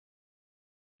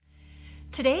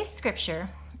Today's scripture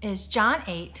is John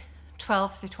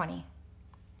 8:12-20.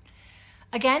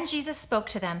 Again, Jesus spoke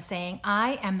to them, saying,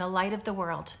 I am the light of the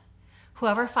world.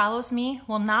 Whoever follows me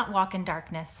will not walk in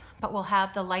darkness, but will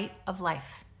have the light of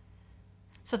life.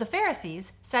 So the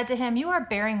Pharisees said to him, You are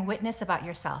bearing witness about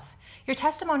yourself. Your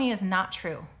testimony is not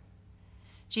true.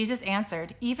 Jesus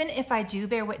answered, Even if I do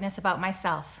bear witness about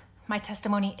myself, my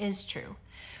testimony is true.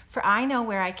 For I know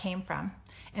where I came from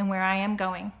and where I am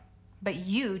going. But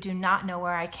you do not know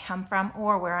where I come from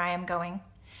or where I am going.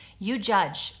 You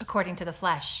judge according to the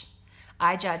flesh.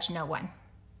 I judge no one.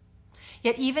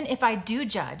 Yet even if I do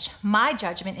judge, my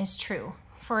judgment is true.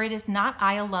 For it is not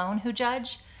I alone who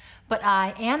judge, but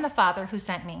I and the Father who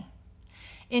sent me.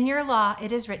 In your law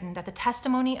it is written that the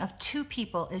testimony of two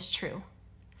people is true.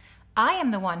 I am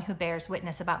the one who bears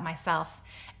witness about myself,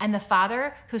 and the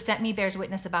Father who sent me bears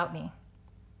witness about me.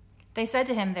 They said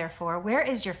to him, therefore, Where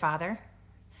is your Father?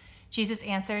 Jesus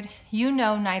answered, You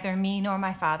know neither me nor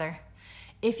my Father.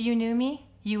 If you knew me,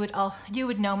 you would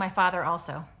know my Father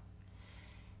also.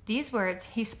 These words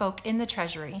he spoke in the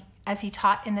treasury as he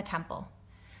taught in the temple,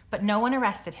 but no one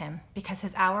arrested him because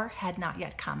his hour had not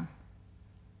yet come.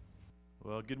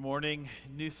 Well, good morning,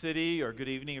 New City, or good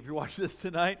evening if you're watching this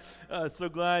tonight. So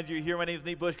glad you're here. My name is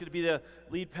Nate Bush, good to be the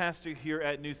lead pastor here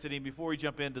at New City. And before we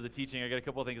jump into the teaching, I got a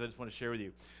couple of things I just want to share with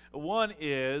you. One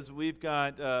is we've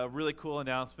got a really cool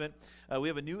announcement. We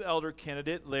have a new elder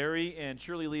candidate, Larry and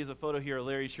Shirley Lee. Is a photo here of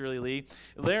Larry, Shirley Lee.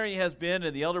 Larry has been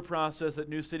in the elder process at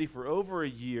New City for over a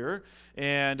year,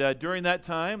 and during that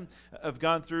time, I've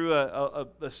gone through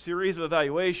a series of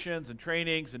evaluations and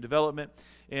trainings and development.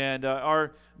 And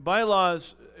our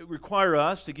bylaws require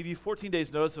us to give you 14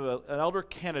 days notice of an elder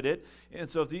candidate. And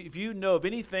so if you know of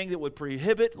anything that would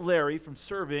prohibit Larry from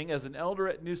serving as an elder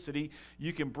at New City,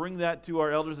 you can bring that to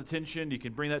our elders' attention. You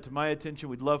can bring that to my attention.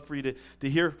 We'd love for you to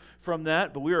hear from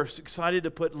that. But we are excited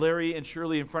to put Larry and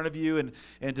Shirley in front of you and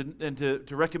to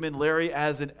recommend Larry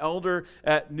as an elder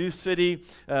at New City.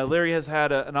 Larry has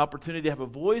had an opportunity to have a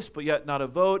voice, but yet not a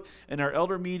vote in our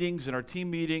elder meetings and our team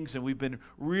meetings, and we've been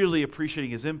really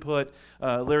appreciating his input.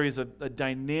 Larry is a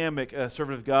dynamic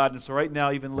servant of God, and so right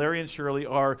now even Larry and Shirley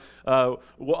are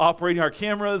operating our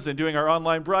cameras and doing our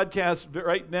online broadcast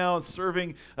right now and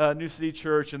serving New City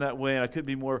Church in that way, and I couldn't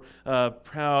be more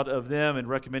proud of them and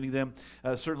recommending them.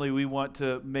 Certainly we want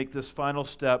to make this final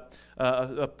step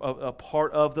a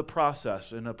part of the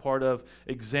process and a part of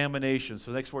examination.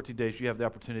 So the next 14 days you have the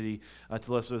opportunity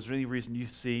to let us know, is there any reason you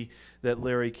see that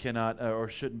Larry cannot or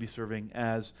shouldn't be serving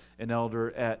as an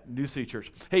elder at New City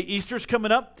Church. Hey, Easter's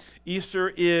coming up.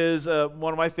 Easter is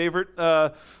one of my favorite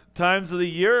times of the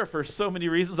year for so many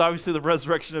reasons. Obviously the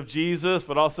resurrection of Jesus,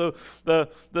 but also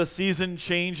the season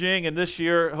changing, and this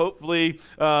year hopefully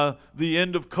the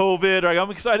end of COVID.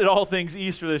 I'm excited all things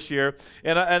Easter this year.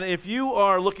 And if you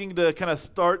are looking to kind of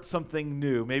start something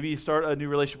new, maybe start a new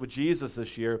relationship with Jesus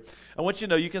this year, I want you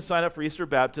to know you can sign up for Easter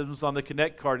baptisms on the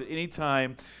Connect card at any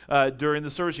time during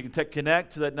the service. You can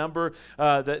Connect to that number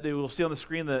that you will see on the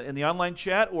screen in the online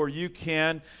chat, or you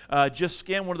can just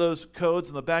scan one of those codes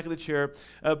in the back of the chair.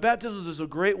 Baptisms is a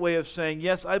great way of saying,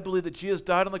 yes, I believe that Jesus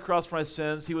died on the cross for my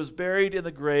sins. He was buried in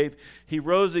the grave. He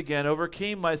rose again,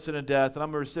 overcame my sin and death, and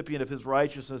I'm a recipient of his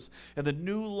righteousness and the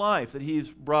new life that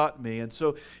he's brought me. And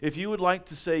so if you would like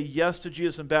to say yes to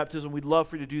Jesus in baptism, we'd love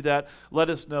for you to do that. Let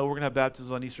us know. We're going to have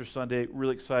baptisms on Easter Sunday.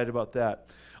 Really excited about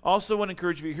that. Also want to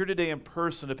encourage you, if you're here today in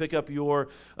person, to pick up your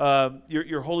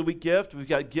Holy Week gift. We've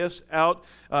got gifts out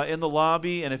in the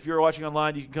lobby, and if you're watching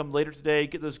online, you can come later today,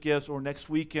 get those gifts, or next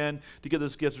weekend to get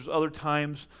those gifts. There's other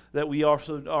times that we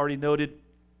also already noted.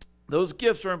 Those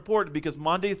gifts are important because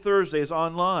Monday, Thursday is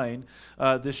online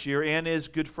this year, and is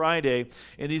Good Friday.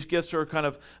 And these gifts are kind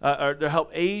of are to help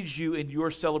aid you in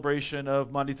your celebration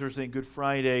of Monday, Thursday, and Good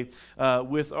Friday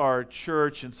with our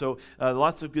church. And so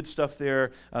lots of good stuff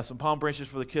there. Some palm branches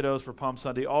for the kiddos for Palm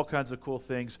Sunday, all kinds of cool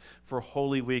things for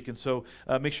Holy Week. And so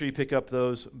make sure you pick up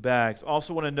those bags.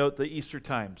 Also want to note the Easter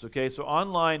times, okay? So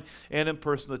online and in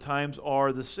person, the times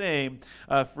are the same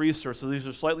for Easter. So these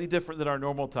are slightly different than our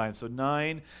normal times. So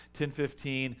 9,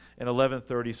 10:15, and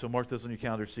 11:30. So mark those on your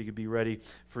calendar so you can be ready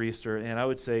for Easter. And I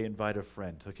would say invite a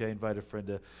friend, okay? Invite a friend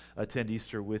to attend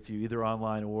Easter with you, either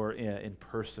online or in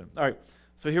person. All right,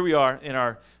 so here we are in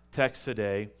our text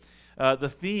today. The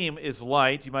theme is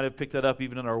light. You might have picked that up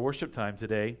even in our worship time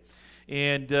today.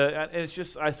 And it's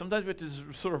just, sometimes we have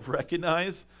to sort of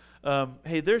recognize,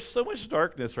 hey, there's so much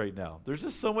darkness right now. There's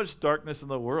just so much darkness in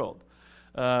the world.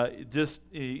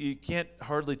 You can't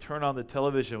hardly turn on the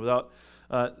television without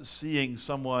seeing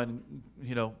someone,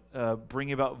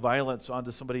 bring about violence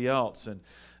onto somebody else.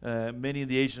 And many in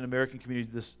the Asian American community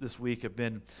this week have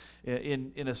been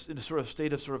in a sort of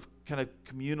state of kind of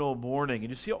communal mourning. And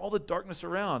you see all the darkness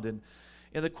around. And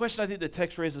the question I think the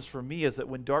text raises for me is that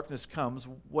when darkness comes,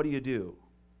 what do?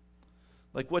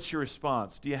 Like, what's your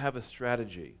response? Do you have a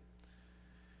strategy?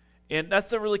 And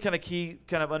that's a really kind of key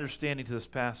kind of understanding to this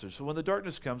passage. So when the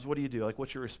darkness comes, what do you do? Like,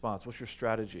 what's your response? What's your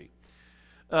strategy?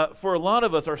 For a lot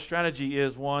of us, our strategy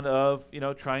is one of,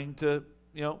 trying to,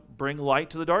 bring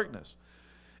light to the darkness.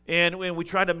 And when we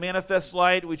try to manifest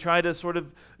light, we try to sort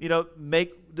of,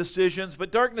 make decisions.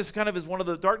 But darkness is one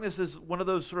of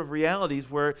those sort of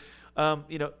realities where,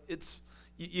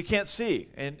 you can't see.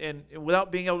 And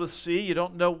without being able to see, you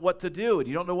don't know what to do, and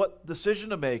you don't know what decision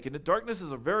to make. And darkness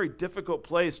is a very difficult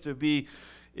place to be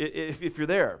if you're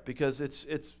there, because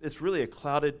it's really a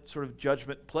clouded sort of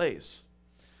judgment place.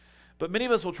 But many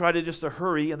of us will try to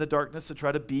hurry in the darkness, to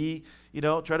try to be,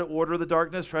 try to order the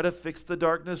darkness, try to fix the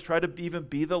darkness, try to even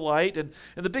be the light. And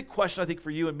the big question I think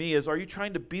for you and me is, are you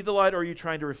trying to be the light, or are you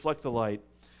trying to reflect the light?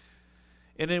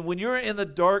 And then when you're in the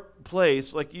dark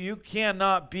place, like, you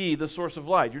cannot be the source of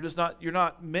light. You're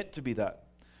not meant to be that.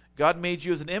 God made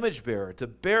you as an image bearer, to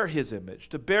bear his image,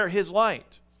 to bear his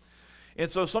light. And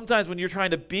so sometimes when you're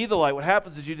trying to be the light, what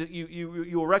happens is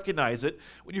you'll recognize it.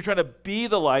 When you're trying to be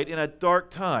the light in a dark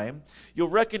time, you'll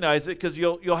recognize it because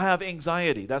you'll have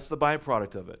anxiety. That's the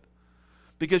byproduct of it.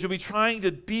 Because you'll be trying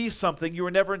to be something you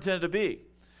were never intended to be.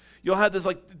 You'll have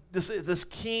this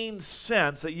keen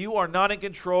sense that you are not in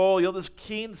control. You'll have this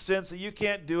keen sense that you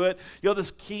can't do it. You'll have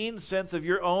this keen sense of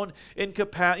your own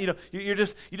incapacity. You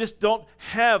just don't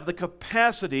have the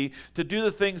capacity to do the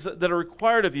things that are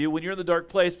required of you when you're in the dark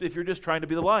place if you're just trying to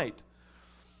be the light.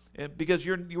 And because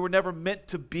you were never meant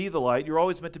to be the light. You're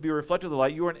always meant to be a reflector of the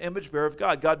light. You are an image bearer of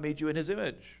God. God made you in his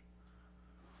image.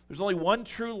 There's only one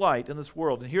true light in this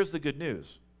world, and here's the good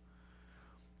news.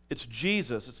 It's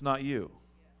Jesus, it's not you.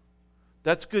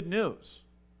 That's good news.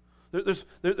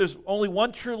 There's only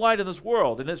one true light in this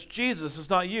world, and it's Jesus,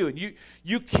 it's not you. And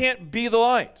you can't be the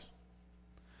light.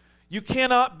 You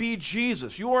cannot be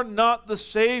Jesus. You are not the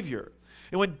Savior.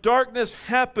 And when darkness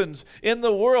happens in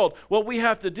the world, what we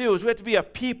have to do is we have to be a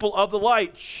people of the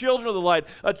light, children of the light,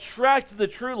 attracted to the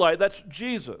true light. That's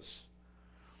Jesus.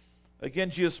 Again,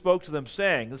 Jesus spoke to them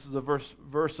saying, this is a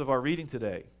verse of our reading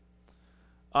today,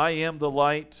 I am the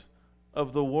light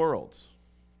of the world.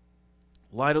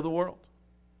 Light of the world.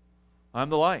 I'm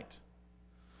the light.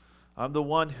 I'm the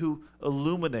one who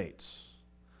illuminates.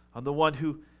 I'm the one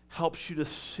who helps you to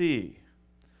see.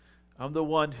 I'm the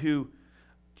one who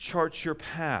charts your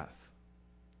path.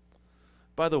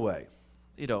 By the way,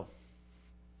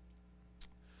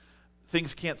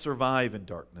 things can't survive in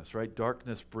darkness, right?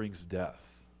 Darkness brings death.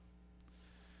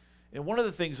 And one of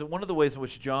the ways in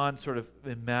which John sort of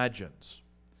imagines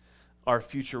our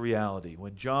future reality,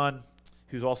 when John,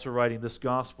 who's also writing this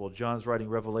gospel, John's writing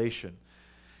Revelation,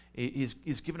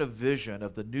 he's given a vision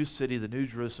of the new city, the new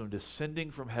Jerusalem,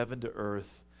 descending from heaven to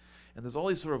earth. And there's all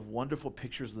these sort of wonderful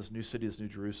pictures of this new city, this new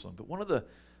Jerusalem. But one of the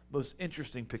most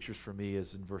interesting pictures for me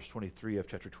is in verse 23 of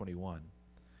chapter 21.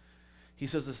 He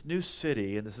says this new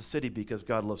city, and this is a city because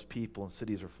God loves people and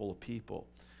cities are full of people.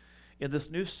 In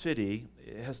this new city,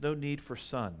 it has no need for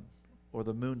sun or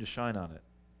the moon to shine on it.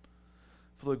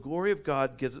 For the glory of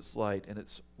God gives its light, and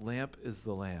its lamp is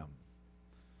the Lamb.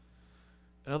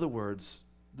 In other words,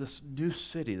 this new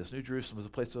city, this new Jerusalem, is a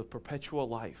place of perpetual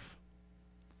life,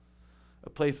 a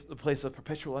place of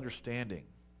perpetual understanding,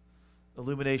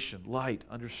 illumination, light,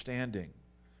 understanding.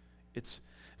 It's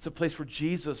a place where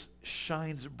Jesus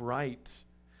shines bright,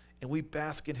 and we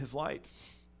bask in his light.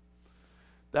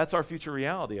 That's our future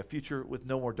reality, a future with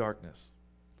no more darkness.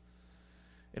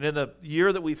 And in the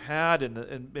year that we've had,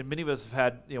 and many of us have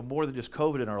had more than just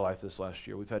COVID in our life this last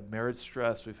year. We've had marriage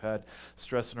stress. We've had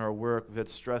stress in our work. We've had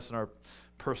stress in our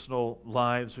personal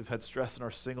lives. We've had stress in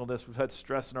our singleness. We've had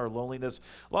stress in our loneliness.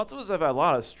 Lots of us have had a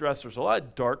lot of stress. There's a lot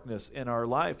of darkness in our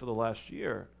life for the last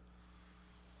year.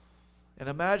 And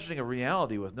imagining a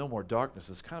reality with no more darkness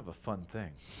is kind of a fun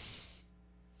thing.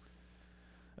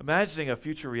 Imagining a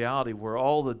future reality where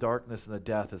all the darkness and the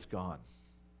death is gone.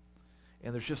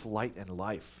 And there's just light and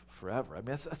life forever. I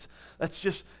mean, that's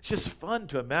just fun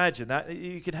to imagine. That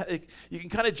you can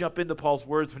kind of jump into Paul's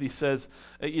words when he says,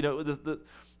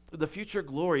 the future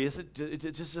glory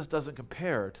it just doesn't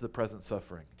compare to the present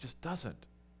suffering. It just doesn't.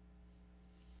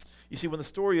 You see, when the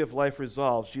story of life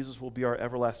resolves, Jesus will be our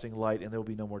everlasting light, and there will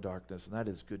be no more darkness, and that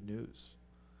is good news.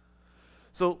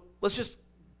 So let's just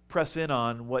press in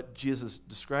on what Jesus is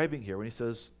describing here when he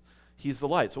says he's the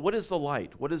light. So what is the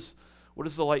light? What is What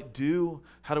does the light do?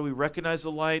 How do we recognize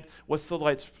the light? What's the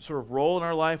light's sort of role in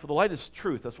our life? Well, the light is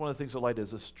truth. That's one of the things the light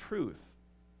is truth.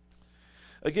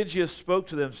 Again, Jesus spoke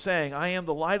to them, saying, I am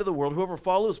the light of the world. Whoever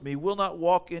follows me will not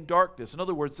walk in darkness. In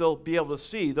other words, they'll be able to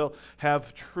see. They'll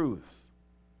have truth.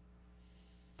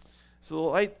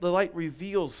 So the light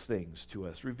reveals things to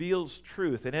us, reveals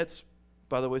truth, and it's,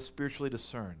 by the way, spiritually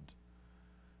discerned.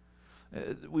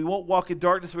 We won't walk in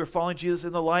darkness if we're following Jesus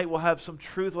in the light. We'll have some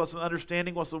truth, we'll have some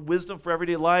understanding, we'll have some wisdom for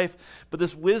everyday life. But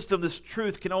this wisdom, this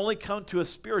truth can only come to us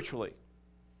spiritually.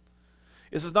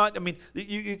 This is not,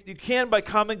 you can by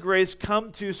common grace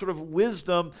come to sort of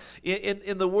wisdom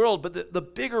in the world, but the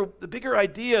bigger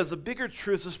ideas, the bigger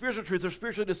truths, the spiritual truths are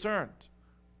spiritually discerned.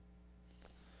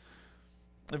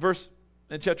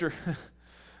 In chapter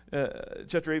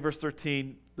 8, verse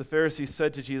 13, the Pharisees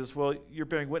said to Jesus, well, you're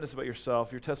bearing witness about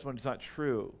yourself. Your testimony is not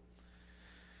true.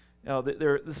 Now,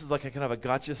 this is like a kind of a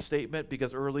gotcha statement,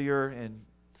 because earlier in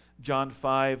John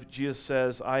 5, Jesus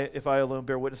says, if I alone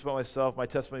bear witness about myself, my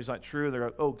testimony is not true. And they're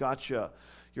like, oh, gotcha.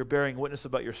 You're bearing witness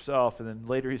about yourself. And then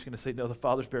later he's going to say, no, the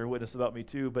Father's bearing witness about me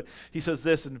too. But he says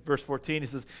this in verse 14. He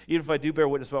says, even if I do bear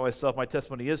witness about myself, my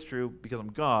testimony is true because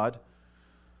I'm God.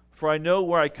 For I know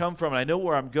where I come from and I know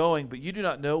where I'm going, but you do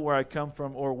not know where I come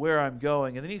from or where I'm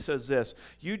going. And then he says this,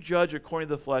 you judge according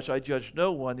to the flesh, I judge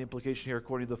no one. The implication here,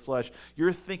 according to the flesh.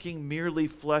 You're thinking merely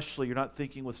fleshly. You're not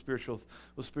thinking with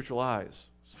spiritual eyes,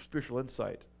 spiritual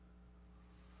insight.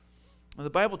 And the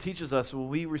Bible teaches us when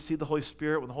we receive the Holy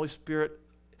Spirit, when the Holy Spirit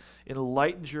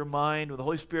enlightens your mind, when the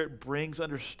Holy Spirit brings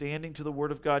understanding to the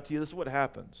Word of God to you, this is what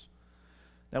happens.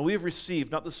 Now we have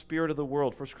received not the spirit of the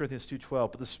world, 1 Corinthians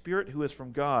 2:12, but the Spirit who is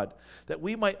from God, that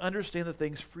we might understand the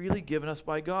things freely given us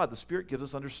by God. The Spirit gives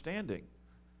us understanding,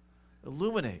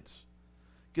 illuminates,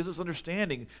 gives us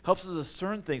understanding, helps us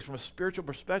discern things from a spiritual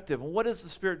perspective. And what does the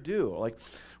Spirit do?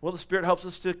 The Spirit helps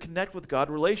us to connect with God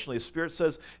relationally. The Spirit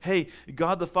says, hey,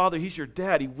 God the Father, He's your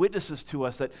dad. He witnesses to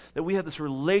us that we have this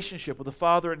relationship with the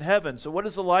Father in heaven. So what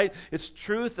is the light? It's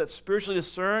truth that's spiritually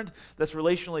discerned, that's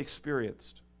relationally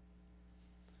experienced.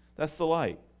 That's the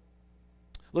light.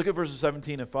 Look at verses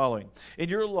 17 and following. In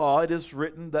your law it is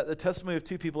written that the testimony of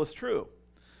two people is true.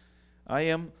 I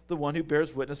am the one who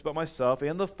bears witness about myself,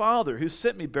 and the Father who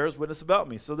sent me bears witness about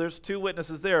me. So there's two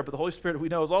witnesses there, but the Holy Spirit we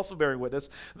know is also bearing witness.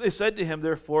 They said to him,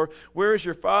 therefore, where is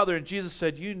your Father? And Jesus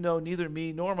said, you know neither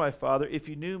me nor my Father. If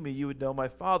you knew me, you would know my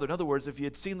Father. In other words, if you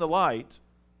had seen the light,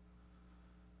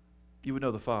 you would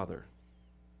know the Father.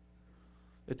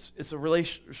 It's a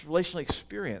relationally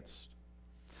experienced.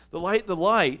 The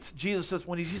light, Jesus says,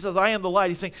 when he says, I am the light,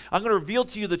 he's saying, I'm going to reveal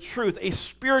to you the truth, a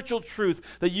spiritual truth,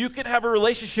 that you can have a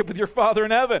relationship with your Father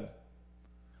in heaven.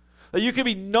 That you can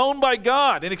be known by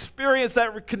God and experience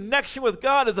that connection with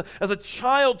God as a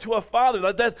child to a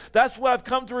father. That's what I've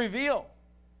come to reveal.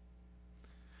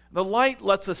 The light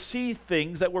lets us see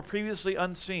things that were previously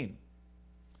unseen.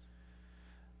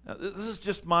 Now, this is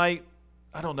just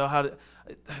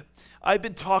I've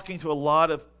been talking to a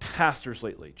lot of pastors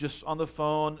lately, just on the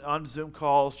phone, on Zoom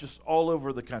calls, just all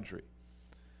over the country.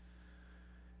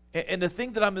 And the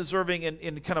thing that I'm observing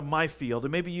in kind of my field,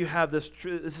 and maybe you have this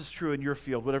is true in your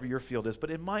field, whatever your field is, but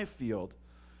in my field,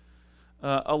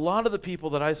 a lot of the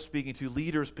people that I'm speaking to,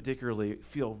 leaders particularly,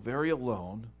 feel very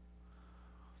alone.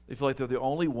 They feel like they're the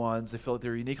only ones. They feel like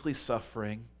they're uniquely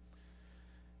suffering.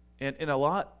 And a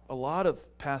lot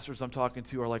of pastors I'm talking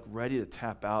to are like ready to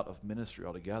tap out of ministry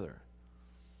altogether.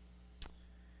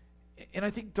 And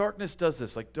I think darkness does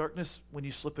this, like darkness when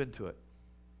you slip into it.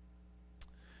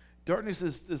 Darkness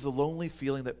is a lonely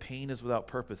feeling that pain is without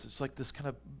purpose. It's like this kind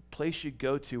of place you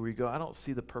go to where you go, I don't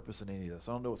see the purpose in any of this.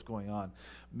 I don't know what's going on.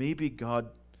 Maybe God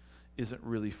isn't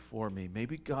really for me.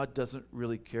 Maybe God doesn't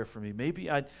really care for me. Maybe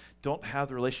I don't have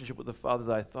the relationship with the Father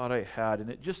that I thought I had. And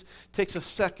it just takes a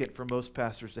second for most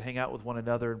pastors to hang out with one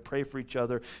another and pray for each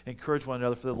other, encourage one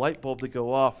another, for the light bulb to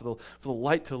go off, for the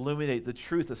light to illuminate the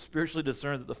truth that's spiritually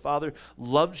discerned, that the Father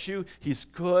loves you, He's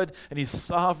good, and He's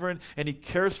sovereign, and He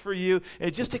cares for you. And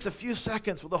it just takes a few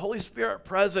seconds with the Holy Spirit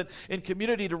present in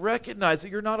community to recognize that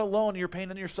you're not alone in your pain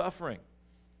and your suffering.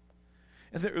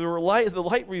 And the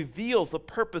light reveals the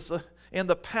purpose and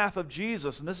the path of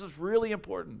Jesus, and this is really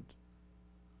important.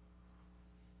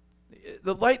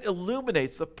 The light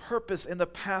illuminates the purpose and the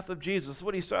path of Jesus. This is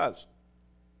what he says.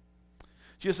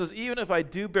 Jesus says, even if I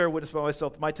do bear witness by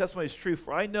myself, my testimony is true,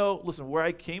 for I know, listen, where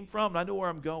I came from, and I know where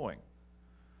I'm going.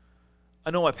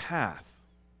 I know my path.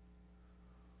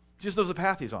 Jesus knows the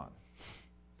path he's on.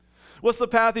 What's the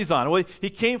path he's on? Well, he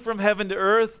came from heaven to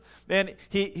earth, and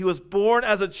he was born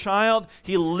as a child.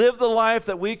 He lived the life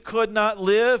that we could not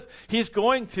live. He's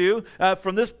going to,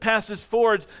 from this passage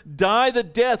forward, die the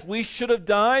death we should have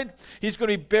died. He's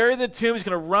going to be buried in the tomb. He's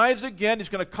going to rise again. He's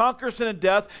going to conquer sin and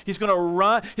death. He's going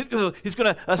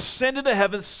to ascend into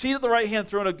heaven, seated at the right-hand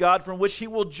throne of God, from which he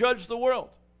will judge the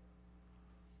world.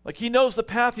 Like, he knows the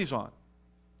path he's on.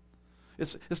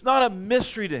 It's not a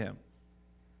mystery to him.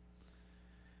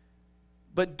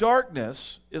 But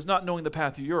darkness is not knowing the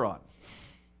path you're on.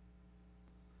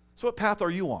 So what path are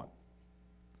you on?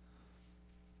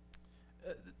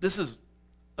 This is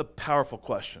a powerful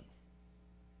question.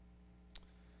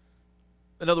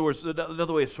 In other words,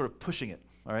 another way of sort of pushing it,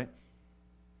 all right?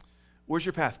 Where's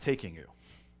your path taking you?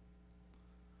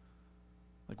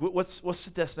 Like, what's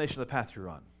the destination of the path you're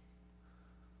on?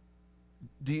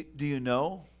 Do you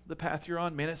know the path you're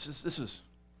on? Man, this is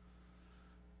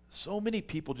so many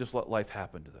people just let life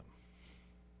happen to them.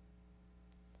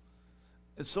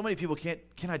 And so many people can't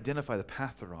identify the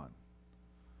path they're on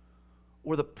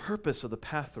or the purpose of the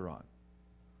path they're on.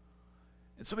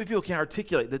 And so many people can't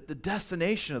articulate the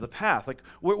destination of the path. Like,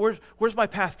 where's my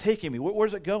path taking me?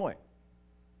 Where's it going?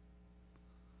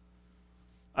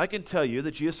 I can tell you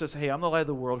that Jesus says, hey, I'm the light of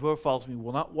the world. Whoever follows me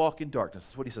will not walk in darkness.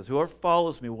 That's what he says. Whoever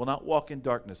follows me will not walk in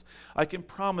darkness. I can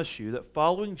promise you that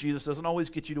following Jesus doesn't always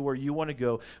get you to where you want to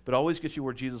go, but always gets you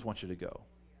where Jesus wants you to go.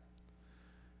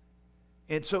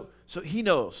 And so he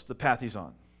knows the path he's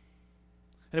on.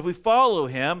 And if we follow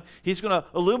him, he's going to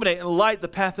illuminate and light the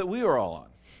path that we are all on.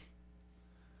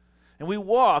 And we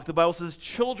walk, the Bible says,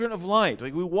 children of light.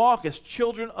 Like, we walk as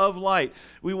children of light.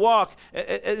 We walk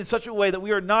in such a way that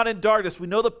we are not in darkness. We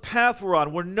know the path we're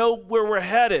on. We know where we're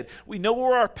headed. We know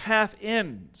where our path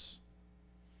ends.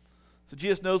 So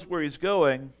Jesus knows where he's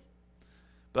going.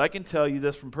 But I can tell you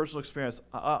this from personal experience.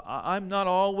 I'm not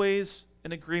always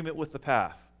in agreement with the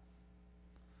path.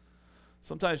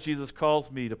 Sometimes Jesus calls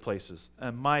me to places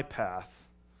and my path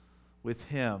with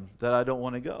him that I don't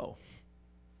want to go.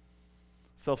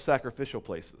 Self-sacrificial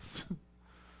places.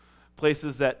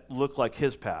 Places that look like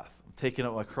his path, taking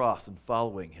up my cross and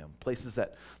following him. Places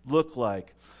that look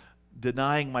like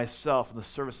denying myself in the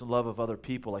service and love of other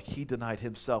people, like he denied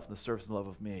himself in the service and love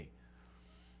of me.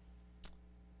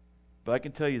 But I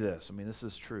can tell you this, this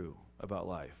is true about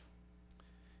life.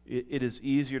 It is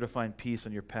easier to find peace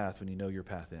on your path when you know your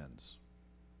path ends.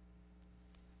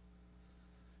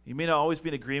 You may not always be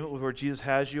in agreement with where Jesus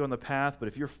has you on the path, but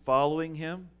if you're following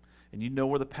him, and you know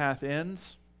where the path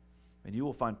ends, and you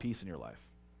will find peace in your life.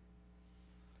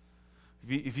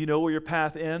 If you know where your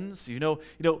path ends,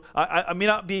 I may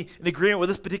not be in agreement with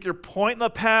this particular point in the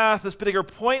path, this particular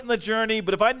point in the journey,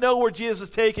 but if I know where Jesus is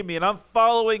taking me and I'm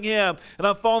following him and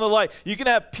I'm following the light, you can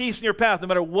have peace in your path no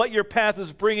matter what your path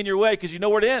is bringing your way because you know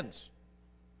where it ends.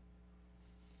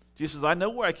 Jesus says, I know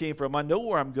where I came from. I know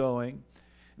where I'm going.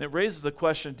 And it raises the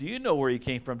question, do you know where he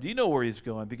came from? Do you know where he's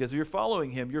going? Because if you're following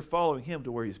him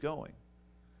to where he's going.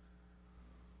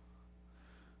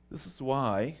 This is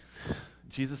why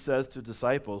Jesus says to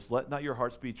disciples, let not your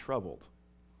hearts be troubled.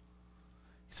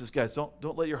 He says, guys,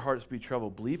 don't let your hearts be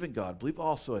troubled. Believe in God. Believe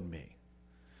also in me.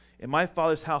 In my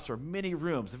Father's house are many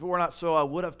rooms. If it were not so, I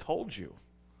would have told you.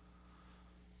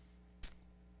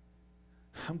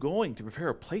 I'm going to prepare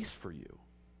a place for you.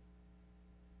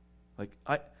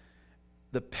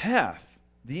 The path,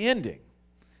 the ending,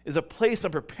 is a place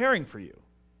I'm preparing for you.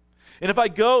 And if I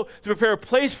go to prepare a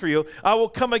place for you, I will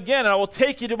come again and I will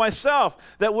take you to myself,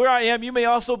 that where I am, you may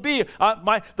also be.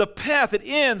 The path, it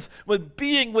ends with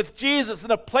being with Jesus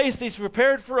in a place he's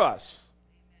prepared for us.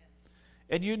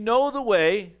 And you know the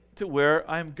way to where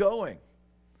I'm going.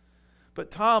 But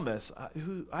Thomas,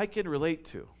 who I can relate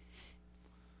to,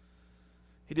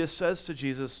 he just says to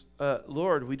Jesus,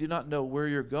 Lord, we do not know where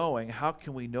you're going. How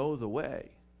can we know the way?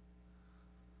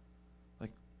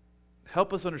 Like,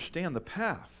 help us understand the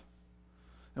path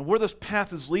and where this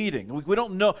path is leading. We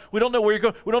don't know where you're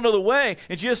going. We don't know the way.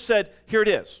 And Jesus said, here it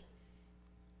is.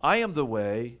 I am the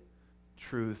way,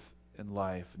 truth, and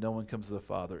life. No one comes to the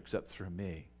Father except through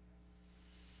me.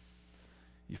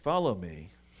 You follow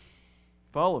me.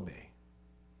 Follow me.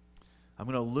 I'm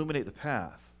going to illuminate the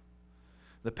path.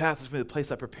 The path is going to be the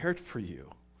place I prepared for you.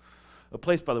 A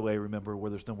place, by the way, remember,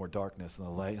 where there's no more darkness and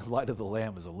the light of the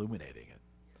Lamb is illuminating it.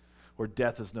 Where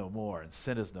death is no more and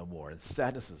sin is no more and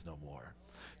sadness is no more.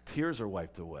 Tears are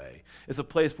wiped away. It's a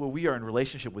place where we are in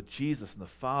relationship with Jesus and the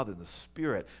Father and the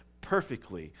Spirit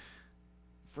perfectly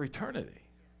for eternity.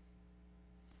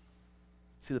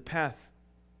 See, the path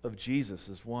of Jesus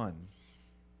is one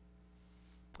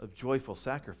of joyful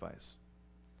sacrifice.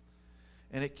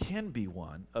 And it can be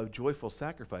one of joyful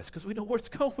sacrifice because we know where it's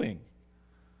going.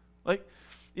 Like,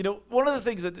 one of the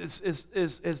things that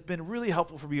has been really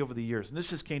helpful for me over the years, and this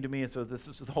just came to me, and so this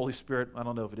is the Holy Spirit. I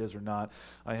don't know if it is or not.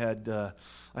 I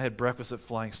had breakfast at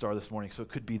Flying Star this morning, so it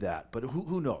could be that, but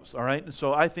who knows, all right? And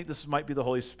so I think this might be the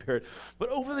Holy Spirit. But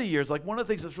over the years, like one of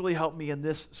the things that's really helped me in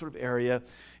this sort of area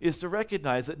is to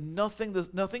recognize that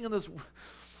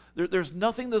there's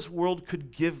nothing this world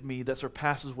could give me that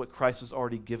surpasses what Christ has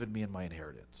already given me in my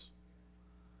inheritance.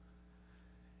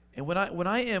 And when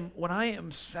I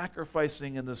am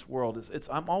sacrificing in this world,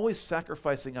 I'm always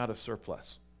sacrificing out of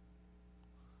surplus.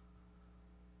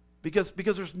 Because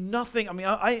there's nothing,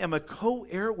 I am a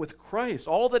co-heir with Christ.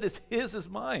 All that is his is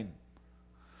mine.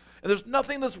 And there's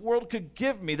nothing this world could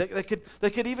give me that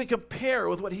could even compare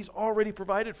with what he's already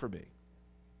provided for me.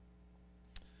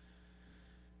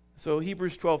 So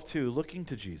Hebrews 12:2, looking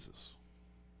to Jesus.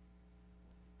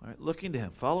 All right, looking to him,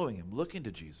 following him, looking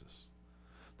to Jesus.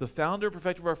 The founder and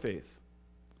perfecter of our faith,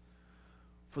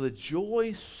 for the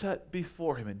joy set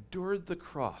before him, endured the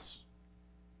cross,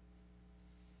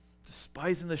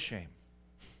 despising the shame,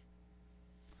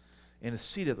 and is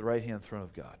seated at the right-hand throne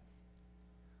of God.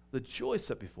 The joy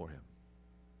set before him.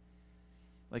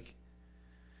 Like,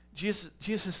 Jesus,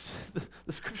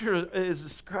 the scripture is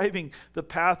describing the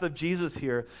path of Jesus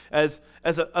here as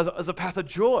a path of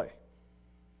joy.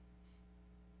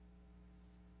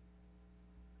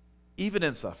 Even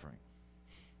in suffering,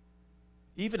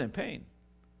 even in pain.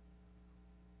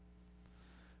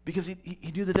 Because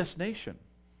he knew the destination,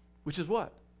 which is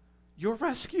what? Your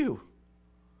rescue.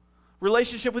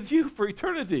 Relationship with you for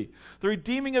eternity. The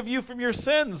redeeming of you from your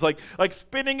sins, like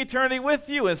spending eternity with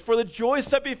you. And for the joy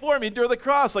set before him, he endured the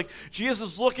cross. Like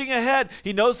Jesus is looking ahead.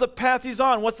 He knows the path he's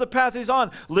on. What's the path he's on?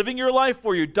 Living your life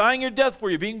for you, dying your death for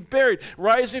you, being buried,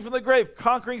 rising from the grave,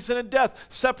 conquering sin and death,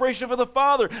 separation from the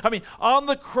Father. On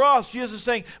the cross, Jesus is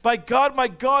saying, my God,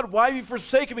 why have you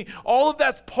forsaken me? All of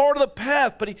that's part of the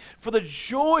path, but for the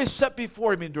joy set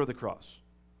before him, he endured the cross.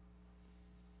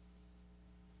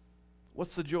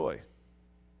 What's the joy?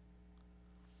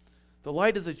 The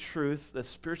light is a truth that's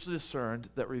spiritually discerned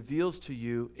that reveals to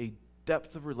you a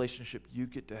depth of relationship you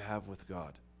get to have with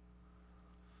God.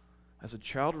 As a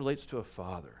child relates to a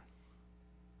father,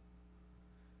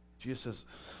 Jesus says,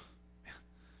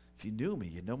 if you knew me,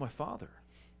 you'd know my Father.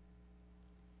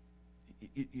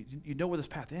 You know where this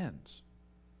path ends.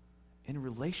 In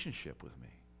relationship with me.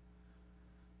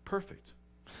 Perfect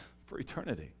for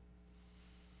eternity.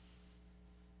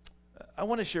 I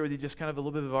want to share with you just kind of a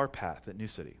little bit of our path at New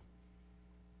City.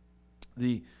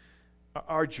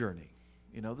 Our journey.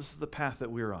 This is the path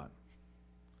that we're on.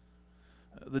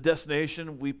 The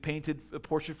destination, we painted a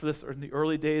portrait for this in the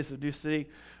early days of New City.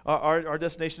 Our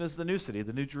destination is the New City,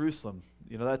 the New Jerusalem.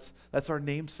 That's our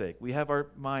namesake. We have our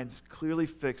minds clearly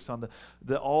fixed on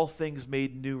the all things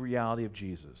made new reality of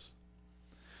Jesus.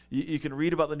 You can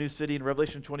read about the New City in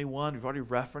Revelation 21. We've already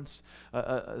referenced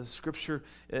a scripture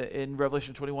in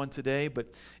Revelation 21 today, but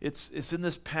it's in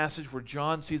this passage where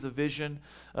John sees a vision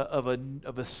of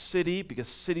a city, because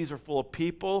cities are full of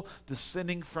people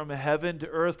descending from heaven to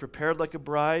earth, prepared like a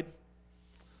bride.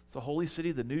 It's the holy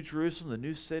city, the New Jerusalem, the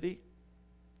new city.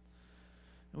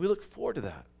 And we look forward to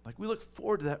that. We look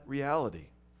forward to that reality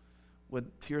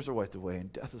when tears are wiped away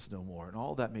and death is no more, and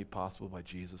all that made possible by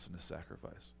Jesus and his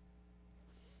sacrifice.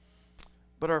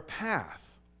 But our path,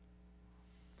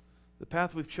 the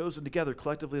path we've chosen together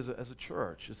collectively as a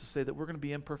church, is to say that we're going to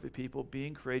be imperfect people,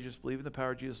 being courageous, believing in the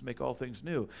power of Jesus to make all things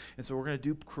new. And so we're going to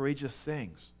do courageous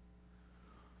things,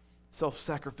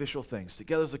 self-sacrificial things,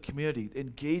 together as a community,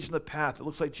 engage in the path that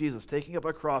looks like Jesus, taking up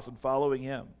our cross and following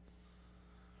him.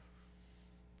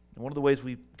 And one of the ways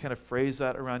we kind of phrase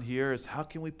that around here is, how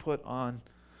can we put on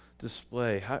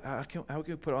display? How can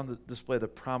we put on the display the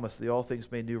promise, the all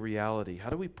things made new reality? How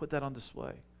do we put that on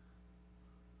display?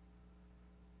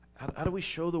 How do we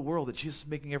show the world that Jesus is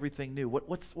making everything new?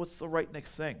 What's the right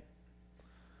next thing?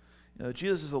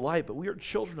 Jesus is the light, but we are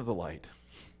children of the light.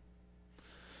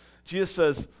 Jesus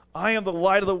says, I am the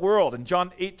light of the world in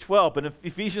John 8:12, and in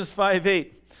Ephesians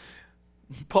 5:8,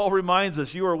 Paul reminds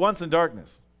us, you were once in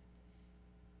darkness.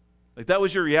 That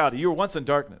was your reality. You were once in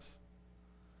darkness.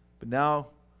 But now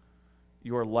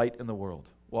you are light in the world.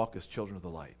 Walk as children of the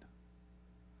light.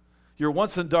 You were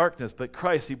once in darkness, but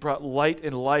Christ, he brought light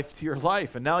and life to your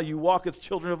life. And now you walk as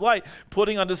children of light,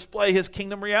 putting on display his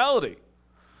kingdom reality.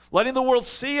 letting the world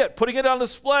see it, putting it on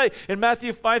display. In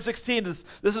Matthew 5:16,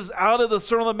 this is out of the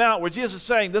Sermon on the Mount, where Jesus is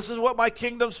saying, this is what my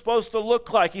kingdom's supposed to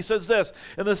look like. He says this,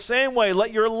 in the same way,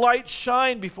 let your light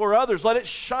shine before others. Let it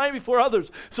shine before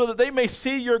others so that they may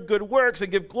see your good works and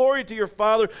give glory to your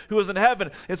Father who is in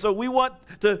heaven. And so we want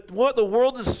the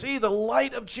world to see the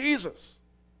light of Jesus,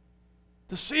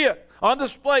 to see it on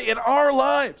display in our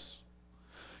lives.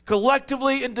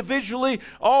 Collectively, individually,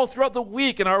 all throughout the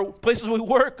week in our places we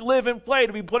work, live, and play,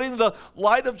 to be putting the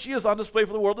light of Jesus on display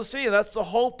for the world to see. And that's the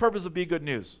whole purpose of Be Good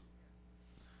News,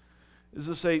 is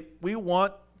to say we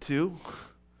want to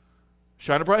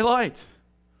shine a bright light.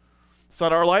 It's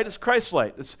not our light, it's Christ's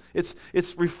light.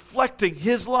 It's reflecting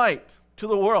His light to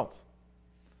the world.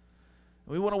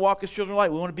 And we want to walk as children of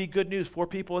light. We want to be good news for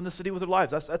people in the city with their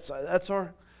lives. That's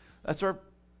our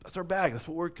bag. That's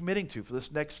what we're committing to for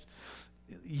this next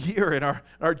year in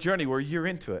our journey. We're a year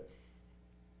into it.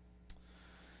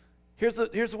 Here's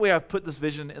the way I've put this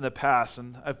vision in the past,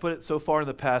 and I've put it so far in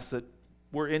the past that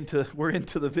we're into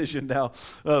the vision now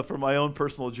for my own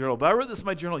personal journal. But I wrote this in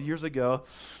my journal years ago,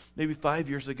 maybe 5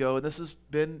 years ago, and this has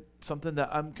been something that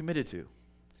I'm committed to.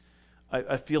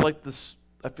 I feel like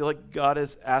God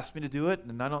has asked me to do it,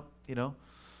 and I don't,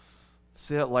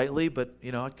 say that lightly, but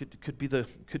it could be the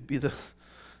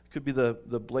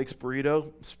Blake's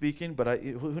Burrito speaking, but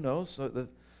who knows?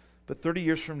 But 30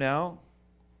 years from now,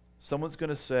 someone's going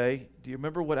to say, do you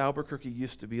remember what Albuquerque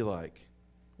used to be like?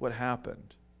 What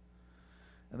happened?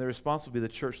 And the response will be, the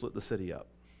church lit the city up.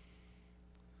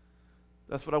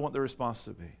 That's what I want the response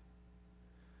to be.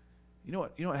 You know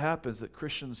what happens? That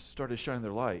Christians started shining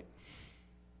their light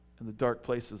in the dark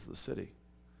places of the city.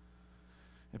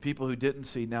 And people who didn't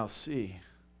see now see.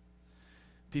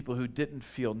 People who didn't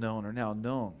feel known are now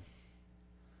known.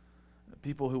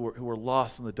 People who were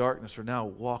lost in the darkness are now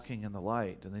walking in the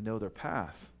light, and they know their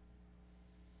path.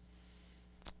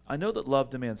 I know that love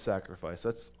demands sacrifice.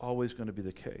 That's always going to be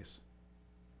the case.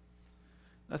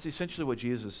 That's essentially what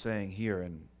Jesus is saying here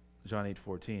in John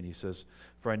 8:14. He says,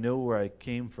 for I know where I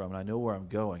came from, and I know where I'm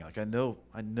going. Like I know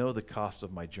the cost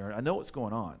of my journey. I know what's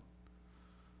going on.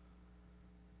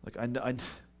 Like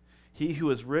he who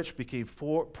is rich became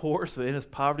poor, so in his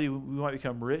poverty we might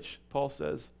become rich, Paul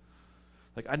says.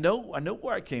 Like I know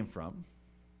where I came from.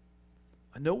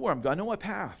 I know where I'm going. I know my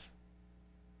path.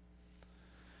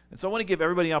 And so I want to give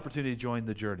everybody an opportunity to join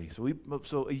the journey.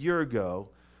 So a year ago,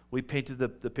 we painted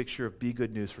the picture of Be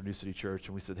Good News for New City Church,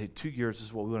 and we said, hey, 2 years, this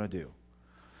is what we want to do.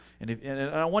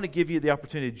 And I want to give you the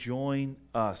opportunity to join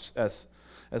us as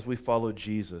we follow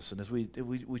Jesus, and as we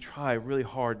try really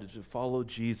hard to follow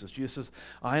Jesus. Jesus says,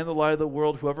 I am the light of the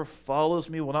world. Whoever follows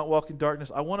me will not walk in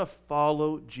darkness. I want to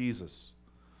follow Jesus.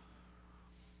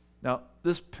 Now,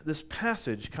 this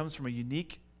passage comes from a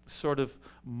unique sort of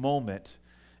moment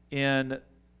in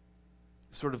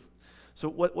sort of, so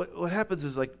what happens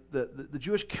is like the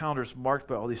Jewish calendar is marked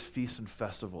by all these feasts and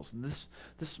festivals. And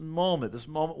this moment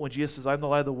when Jesus says, I'm the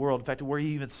light of the world, in fact, where he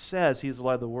even says he is the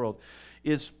light of the world,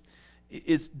 is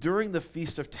during the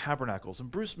Feast of Tabernacles.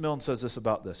 And Bruce Milne says this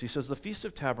about this. He says, the Feast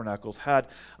of Tabernacles had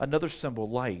another symbol,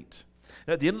 light.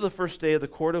 And at the end of the first day of the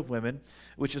Court of Women,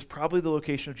 which is probably the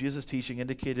location of Jesus' teaching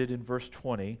indicated in verse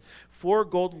 20, 4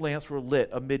 golden lamps were lit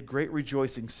amid great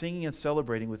rejoicing, singing and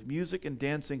celebrating with music and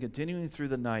dancing, continuing through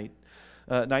the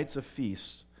nights of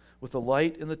feasts, with the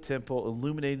light in the temple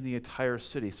illuminating the entire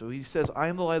city. So he says, I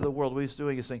am the light of the world. What he's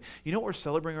doing is saying, you know what we're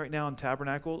celebrating right now in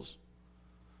Tabernacles?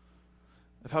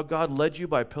 Of how God led you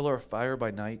by a pillar of fire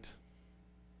by night.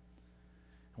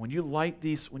 When you light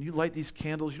these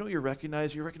candles, you know what you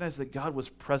recognize? You recognize that God was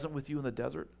present with you in the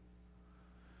desert.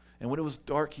 And when it was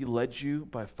dark, he led you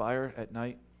by fire at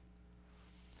night.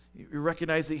 You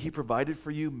recognize that he provided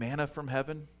for you manna from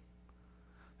heaven.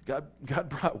 God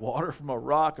brought water from a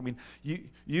rock. I mean,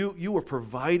 you were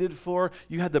provided for.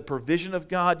 You had the provision of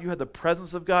God. You had the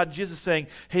presence of God. Jesus is saying,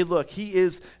 hey, look,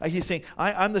 he's saying,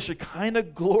 I'm the Shekinah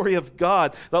glory of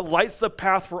God that lights the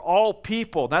path for all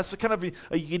people. And that's the kind of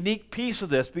a unique piece of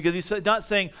this, because he's not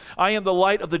saying, I am the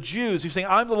light of the Jews. He's saying,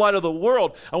 I'm the light of the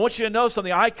world. I want you to know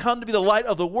something. I come to be the light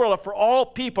of the world for all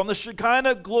people. I'm the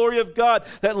Shekinah glory of God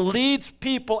that leads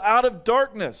people out of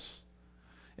darkness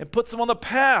and puts them on the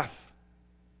path.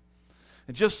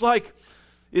 And just like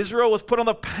Israel was put on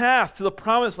the path to the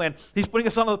promised land, he's putting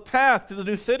us on the path to the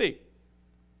new city.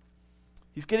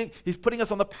 He's putting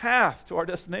us on the path to our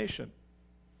destination.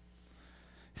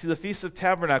 See, the Feast of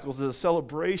Tabernacles is a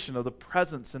celebration of the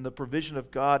presence and the provision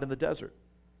of God in the desert.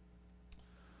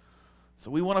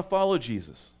 So we want to follow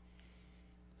Jesus.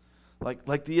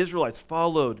 Like the Israelites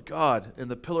followed God in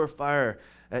the pillar of fire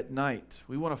at night.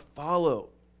 We want to follow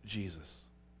Jesus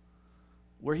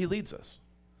where he leads us.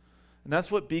 And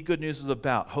that's what Be Good News is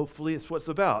about. Hopefully it's what it's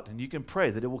about. And you can pray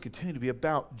that it will continue to be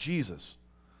about Jesus,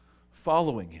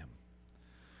 following him,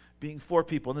 being for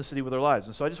people in the city with our lives.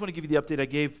 And so I just want to give you the update I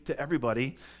gave to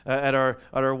everybody at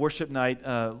our worship night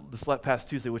this past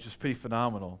Tuesday, which was pretty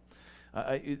phenomenal.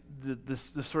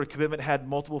 This sort of commitment had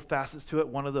multiple facets to it.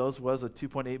 One of those was a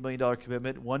 $2.8 million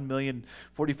commitment,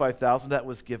 $1,045,000 that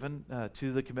was given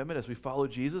to the commitment as we follow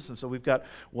Jesus. And so we've got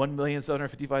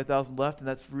 $1,755,000 left, and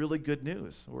that's really good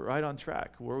news. We're right on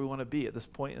track where we want to be at this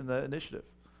point in the initiative.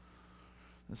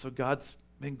 And so God's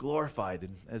been glorified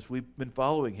as we've been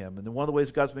following him. And then one of the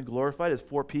ways God's been glorified is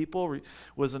for people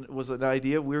was an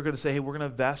idea. We were going to say, hey, we're going to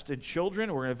invest in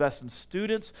children, we're going to invest in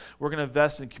students, we're going to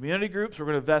invest in community groups, we're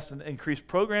going to invest in increased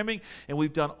programming, and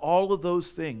we've done all of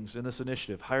those things in this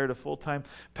initiative. Hired a full-time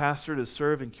pastor to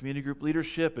serve in community group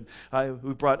leadership, and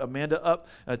we brought Amanda up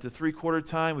to 3/4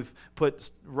 time. We've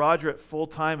put Roger at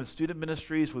full-time in student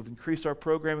ministries. We've increased our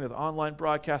programming with online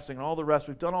broadcasting and all the rest.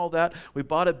 We've done all that. We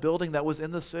bought a building that was in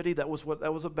the city. That was what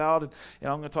that was about, and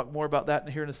I'm going to talk more about that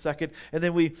here in a second. And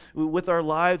then we with our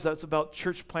lives, that's about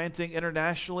church planting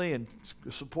internationally and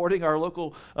supporting our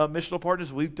local missional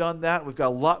partners. We've done that. We've got a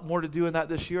lot more to do in that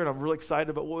this year, and I'm really excited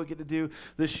about what we get to do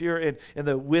this year in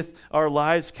the with our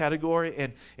lives category,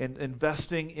 and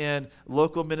investing in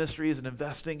local ministries and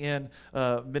investing in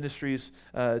ministries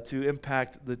to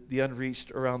impact the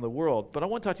unreached around the world. But I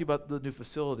want to talk to you about the new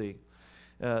facility,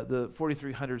 the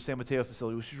 4300 San Mateo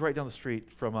facility, which is right down the street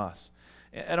from us.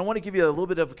 And I want to give you a little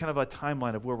bit of kind of a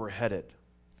timeline of where we're headed.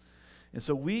 And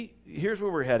so here's where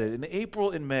we're headed. In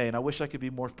April and May, and I wish I could be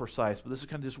more precise, but this is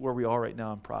kind of just where we are right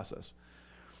now in process.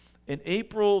 In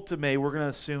April to May, we're going to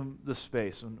assume the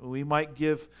space. And we might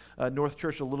give North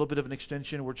Church a little bit of an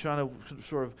extension. We're trying to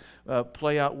sort of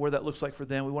play out where that looks like for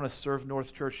them. We want to serve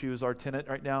North Church, who is our tenant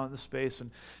right now in the space.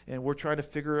 And we're trying to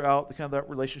figure out the kind of that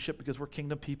relationship because we're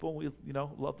kingdom people. We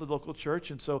love the local church.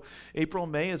 And so April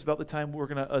and May is about the time we're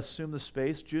going to assume the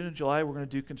space. June and July, we're going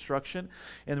to do construction.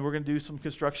 And we're going to do some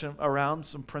construction around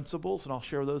some principles. And I'll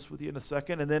share those with you in a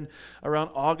second. And then around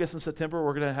August and September,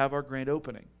 we're going to have our grand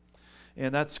opening.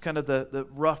 And that's kind of the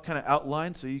rough kind of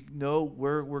outline, so you know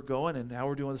where we're going and how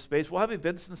we're doing the space. We'll have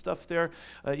events and stuff there,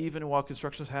 even while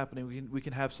construction is happening. We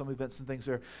can have some events and things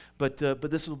there. But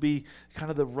this will be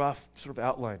kind of the rough sort of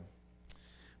outline.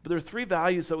 But there are 3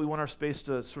 values that we want our space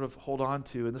to sort of hold on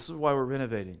to, and this is why we're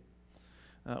renovating.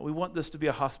 We want this to be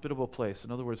a hospitable place.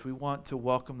 In other words, we want to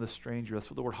welcome the stranger. That's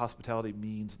what the word hospitality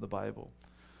means in the Bible.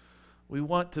 We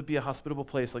want to be a hospitable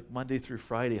place, like Monday through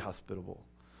Friday hospitable,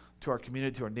 to our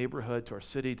community, to our neighborhood, to our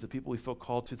city, to the people we feel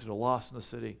called to the lost in the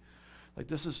city. Like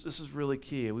this is really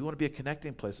key. We want to be a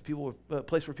connecting place, a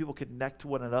place where people connect to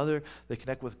one another, they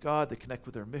connect with God, they connect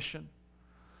with their mission.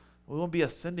 We want to be a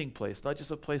sending place, not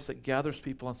just a place that gathers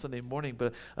people on Sunday morning,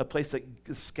 but a place that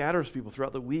scatters people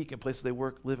throughout the week and places they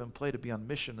work, live, and play to be on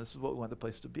mission. This is what we want the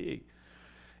place to be.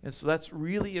 And so that's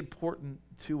really important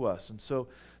to us. And so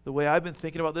the way I've been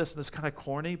thinking about this, and it's kind of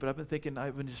corny, but I've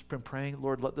been just praying,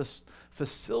 Lord, let this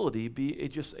facility be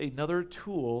just another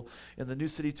tool in the New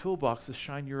City toolbox to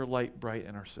shine your light bright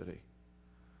in our city.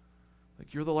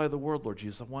 Like you're the light of the world, Lord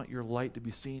Jesus. I want your light to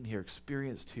be seen here,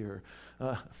 experienced here,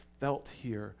 felt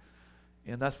here.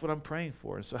 And that's what I'm praying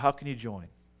for. And so how can you join?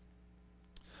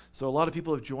 So a lot of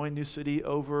people have joined New City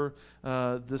over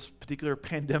this particular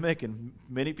pandemic, and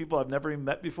many people I've never even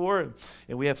met before.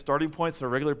 And we have starting points on a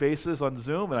regular basis on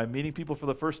Zoom, and I'm meeting people for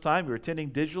the first time. You're attending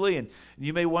digitally, and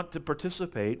you may want to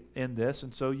participate in this,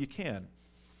 and so you can.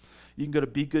 You can go to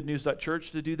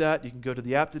begoodnews.church to do that. You can go to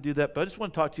the app to do that. But I just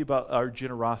want to talk to you about our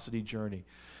generosity journey.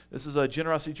 This is a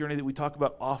generosity journey that we talk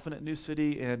about often at New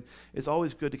City, and it's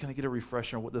always good to kind of get a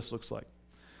refresher on what this looks like.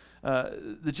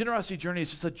 The generosity journey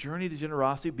is just a journey to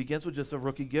generosity. It begins with just a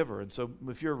rookie giver. And so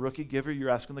if you're a rookie giver,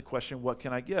 you're asking the question, what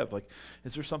can I give? Like,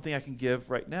 is there something I can give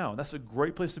right now? And that's a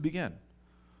great place to begin.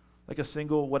 Like a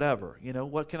single whatever,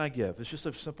 what can I give? It's just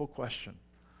a simple question.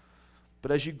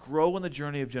 But as you grow in the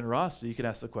journey of generosity, you can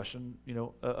ask the question,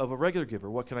 of a regular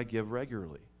giver, what can I give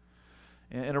regularly?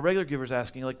 And a regular giver is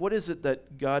asking, like, what is it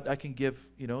that God I can give,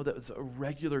 that's a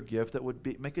regular gift that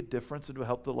would make a difference and to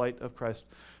help the light of Christ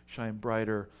shine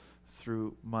brighter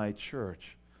through my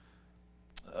church?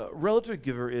 A relative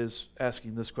giver is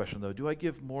asking this question, though. Do I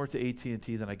give more to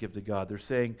AT&T than I give to God? They're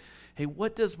saying, hey,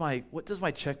 what does my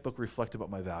checkbook reflect about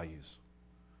my values?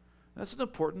 That's an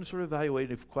important sort of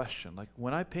evaluative question. Like,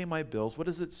 when I pay my bills, what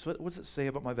does it say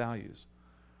about my values?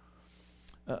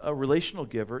 A relational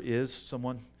giver is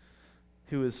someone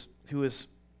who is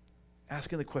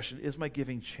asking the question, is my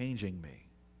giving changing me?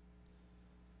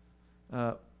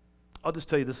 I'll just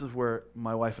tell you, this is where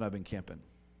my wife and I have been camping.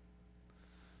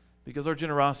 Because our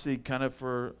generosity kind of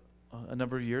for a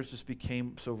number of years just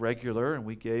became so regular, and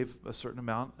we gave a certain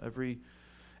amount every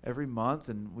month,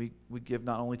 and we give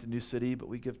not only to New City, but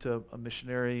we give to a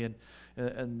missionary and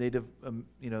a Native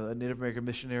American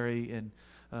missionary, and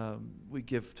we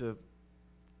give to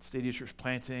Stadia Church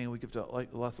Planting. We give to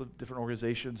lots of different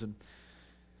organizations,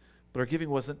 but our giving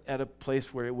wasn't at a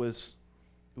place where it was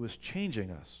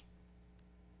changing us.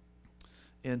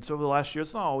 And so over the last year,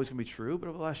 it's not always going to be true, but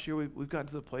over the last year, we've gotten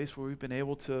to the place where we've been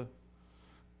able to,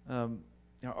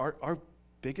 our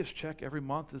biggest check every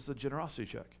month is a generosity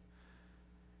check.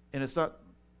 And it's not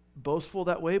boastful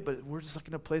that way, but we're just like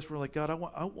in a place where we're like, God,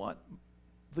 I want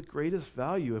the greatest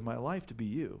value in my life to be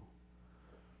you.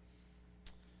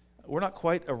 We're not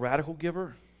quite a radical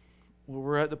giver.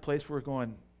 We're at the place where we're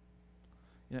going,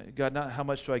 God, not how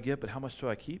much do I give, but how much do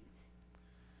I keep?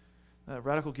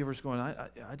 Radical givers going,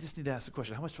 I just need to ask the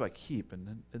question, how much do I keep?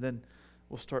 And then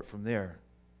we'll start from there.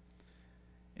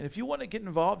 And if you want to get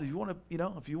involved, if you want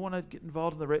to get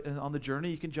involved on the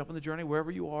journey, you can jump in the journey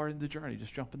wherever you are in the journey.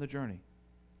 Just jump in the journey.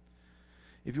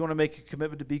 If you want to make a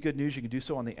commitment to Be Good News, you can do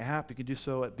so on the app. You can do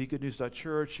so at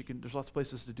begoodnews.church. There's lots of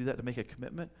places to do that, to make a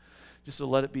commitment, just to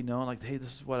let it be known, like, hey,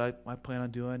 this is what I plan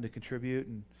on doing to contribute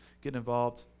and get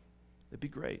involved. It'd be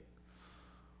great.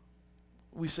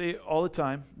 We say all the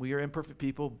time, we are imperfect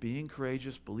people, being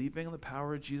courageous, believing in the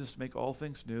power of Jesus to make all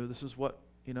things new. This is what,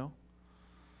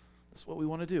 that's what we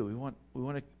want to do. We want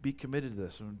to be committed to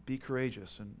this and be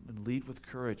courageous and lead with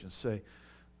courage and say,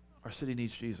 our city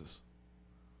needs Jesus.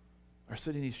 Our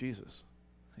city needs Jesus.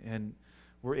 And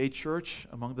we're a church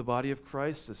among the body of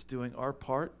Christ that's doing our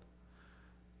part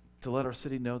to let our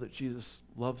city know that Jesus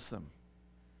loves them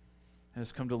and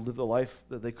has come to live the life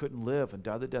that they couldn't live and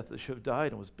died the death that they should have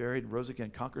died and was buried and rose again,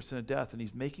 conquered sin and death, and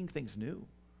he's making things new.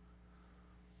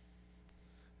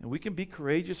 And we can be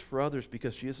courageous for others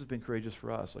because Jesus has been courageous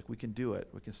for us. Like, we can do it.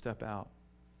 We can step out.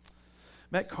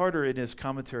 Matt Carter, in his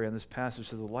commentary on this passage,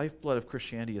 says the lifeblood of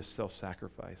Christianity is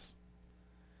self-sacrifice.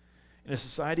 In a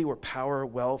society where power,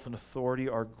 wealth, and authority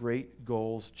are great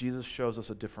goals, Jesus shows us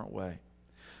a different way.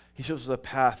 He shows us a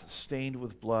path stained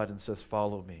with blood and says,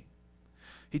 follow me.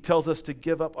 He tells us to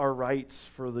give up our rights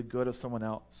for the good of someone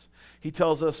else. He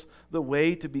tells us the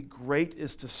way to be great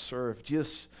is to serve.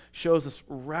 Jesus shows this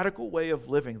radical way of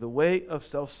living, the way of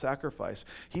self-sacrifice.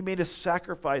 He made a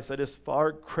sacrifice that is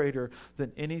far greater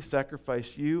than any sacrifice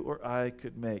you or I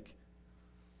could make.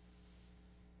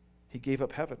 He gave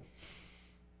up heaven.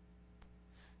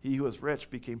 He who was rich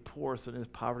became poor, so in his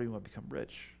poverty he might become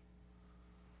rich.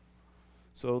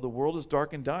 So the world is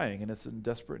dark and dying, and it's in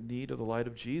desperate need of the light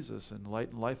of Jesus and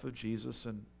light and life of Jesus.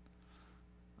 And,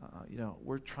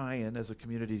 we're trying as a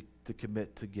community to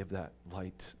commit to give that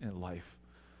light and life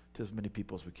to as many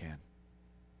people as we can.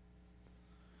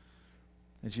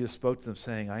 And Jesus spoke to them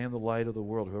saying, I am the light of the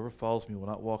world. Whoever follows me will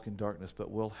not walk in darkness, but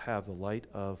will have the light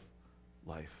of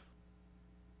life.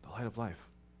 The light of life.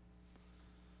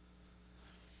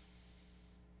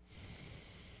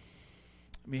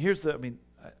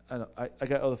 I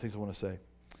got other things I want to say.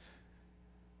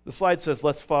 The slide says,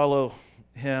 let's follow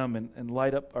him and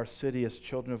light up our city as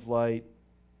children of light.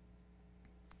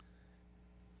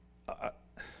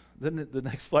 Then the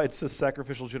next slide says,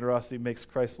 sacrificial generosity makes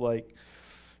Christ's light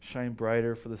shine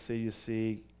brighter for the city to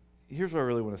see. Here's what I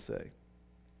really want to say.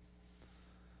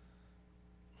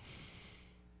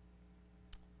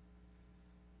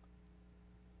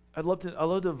 I'd love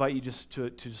to invite you just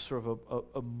to sort of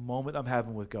a moment I'm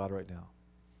having with God right now.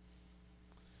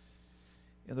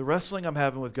 And the wrestling I'm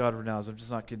having with God right now is I'm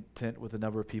just not content with the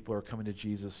number of people who are coming to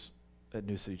Jesus at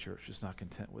New City Church. Just not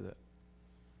content with it.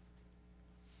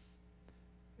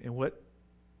 And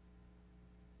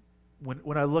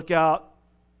when I look out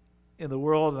in the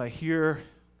world and I hear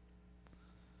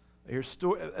as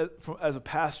a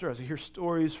pastor, as I hear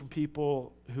stories from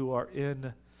people who are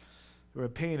in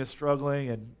pain and struggling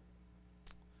and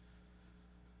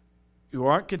who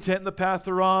aren't content in the path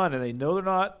they're on, and they know they're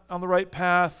not on the right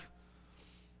path,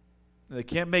 and they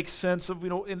can't make sense of,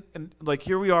 and like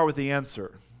here we are with the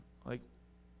answer.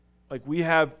 Like we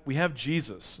have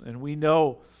Jesus, and we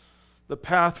know the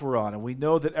path we're on, and we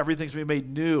know that everything's been made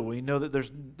new. We know that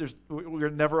we're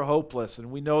never hopeless,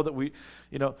 and we know that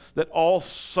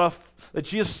that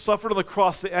Jesus suffered on the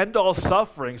cross to end all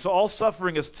suffering. So all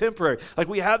suffering is temporary. Like,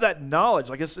 we have that knowledge.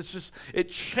 Like, it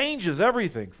changes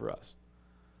everything for us.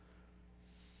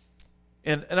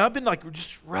 And I've been like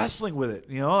just wrestling with it,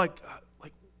 like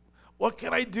what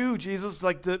can I do, Jesus,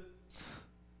 like to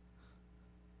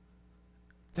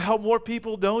help more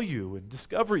people know you and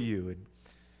discover you.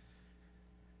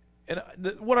 And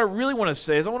what I really want to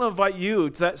say is I want to invite you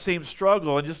to that same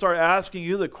struggle and just start asking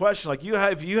you the question, like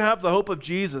if you have the hope of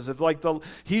Jesus, if like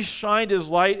He shined His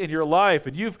light in your life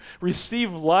and you've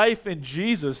received life in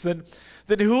Jesus, then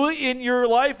who in your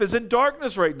life is in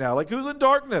darkness right now? Like who's in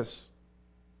darkness?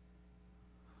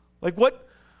 Like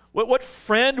what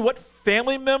friend, what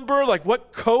family member, like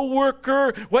what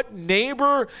coworker, what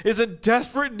neighbor is in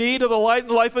desperate need of the light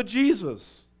and life of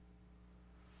Jesus?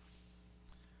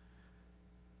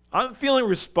 I'm feeling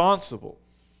responsible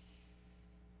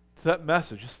to that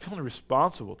message, just feeling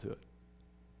responsible to it.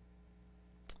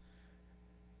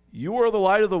 You are the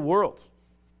light of the world.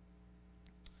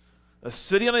 A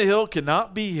city on a hill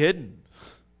cannot be hidden.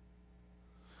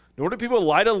 Nor do people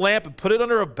light a lamp and put it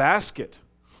under a basket.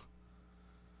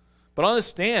 But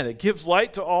understand, it gives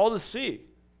light to all to see.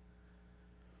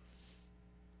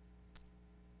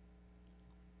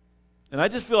 And I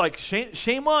just feel like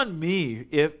shame on me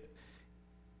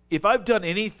if I've done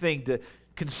anything to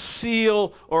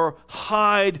conceal or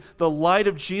hide the light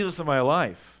of Jesus in my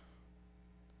life.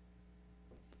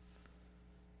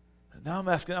 And now I'm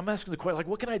asking the question, like,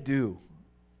 what can I do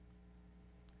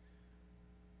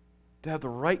to have the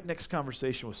right next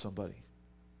conversation with somebody?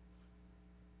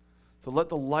 To let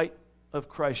the light of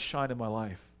Christ shine in my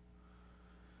life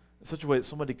in such a way that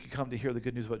somebody can come to hear the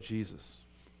good news about Jesus.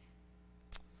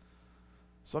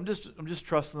 So I'm just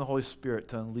trusting the Holy Spirit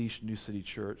to unleash New City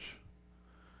Church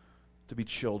to be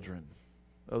children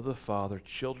of the Father,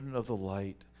 children of the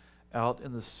light, out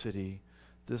in the city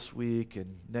this week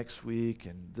and next week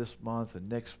and this month and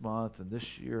next month and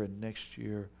this year and next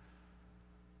year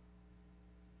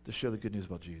to share the good news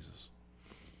about Jesus.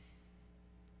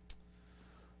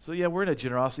 So yeah, we're in a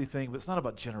generosity thing, but it's not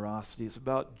about generosity. It's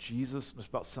about Jesus. It's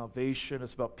about salvation.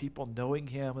 It's about people knowing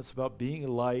Him. It's about being a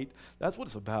light. That's what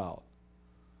it's about.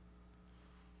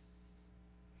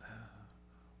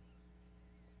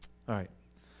 All right.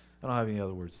 I don't have any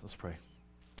other words. Let's pray.